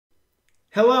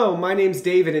Hello, my name's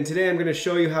David, and today I'm going to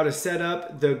show you how to set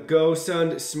up the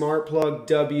Gosund Smart Plug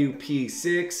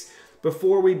WP6.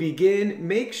 Before we begin,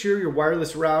 make sure your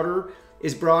wireless router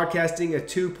is broadcasting a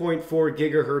 2.4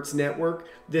 gigahertz network.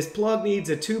 This plug needs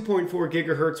a 2.4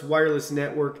 gigahertz wireless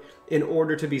network in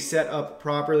order to be set up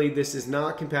properly. This is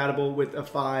not compatible with a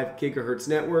 5 gigahertz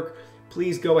network.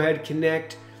 Please go ahead,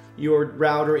 connect your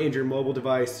router and your mobile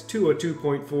device to a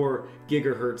 2.4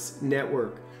 gigahertz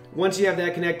network. Once you have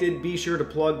that connected, be sure to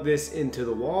plug this into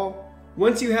the wall.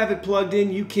 Once you have it plugged in,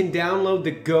 you can download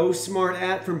the Gosund Smart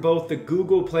App from both the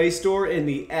Google Play Store and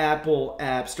the Apple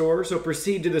App Store. So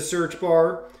proceed to the search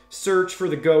bar, search for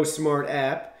the Gosund Smart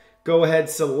App, go ahead,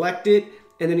 select it,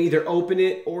 and then either open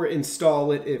it or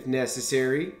install it if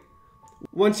necessary.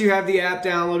 Once you have the app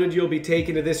downloaded, you'll be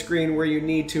taken to this screen where you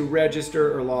need to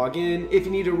register or log in. If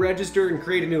you need to register and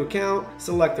create a new account,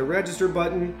 select the register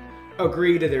button,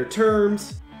 agree to their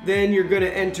terms. Then you're going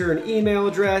to enter an email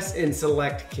address and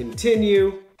select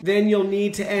continue. Then you'll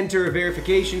need to enter a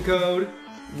verification code.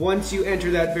 Once you enter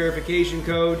that verification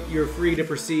code, you're free to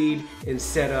proceed and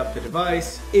set up the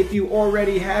device. If you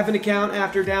already have an account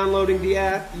after downloading the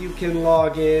app, you can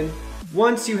log in.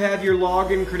 Once you have your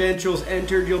login credentials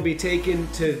entered, you'll be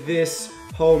taken to this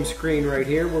home screen right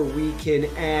here where we can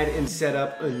add and set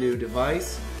up a new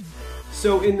device.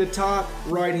 So in the top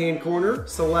right-hand corner,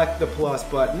 select the plus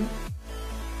button.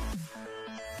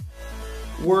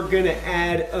 We're going to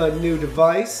add a new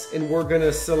device, and we're going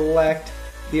to select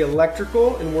the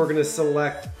electrical, and we're going to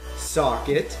select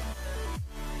socket.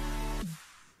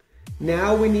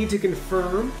 Now we need to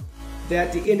confirm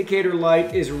that the indicator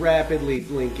light is rapidly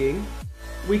blinking.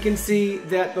 We can see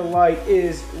that the light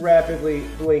is rapidly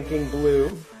blinking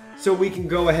blue, so we can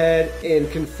go ahead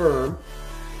and confirm.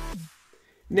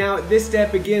 Now at this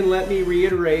step, again, let me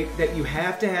reiterate that you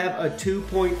have to have a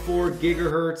 2.4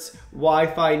 gigahertz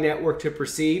Wi-Fi network to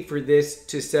proceed for this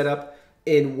to set up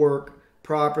and work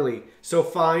properly. So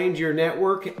find your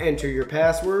network, enter your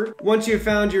password. Once you've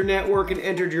found your network and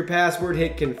entered your password,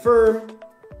 hit confirm.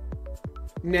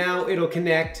 Now it'll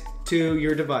connect to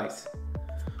your device.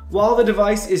 While the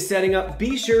device is setting up,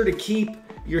 be sure to keep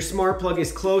your smart plug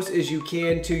as close as you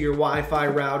can to your Wi-Fi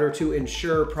router to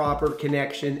ensure proper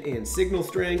connection and signal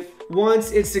strength.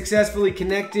 Once it's successfully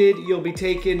connected, you'll be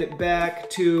taken back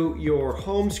to your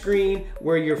home screen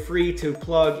where you're free to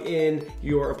plug in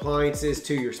your appliances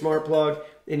to your smart plug,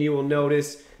 and you will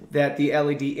notice that the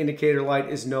LED indicator light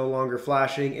is no longer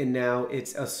flashing, and now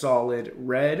it's a solid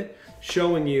red,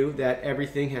 showing you that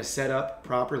everything has set up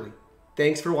properly.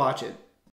 Thanks for watching.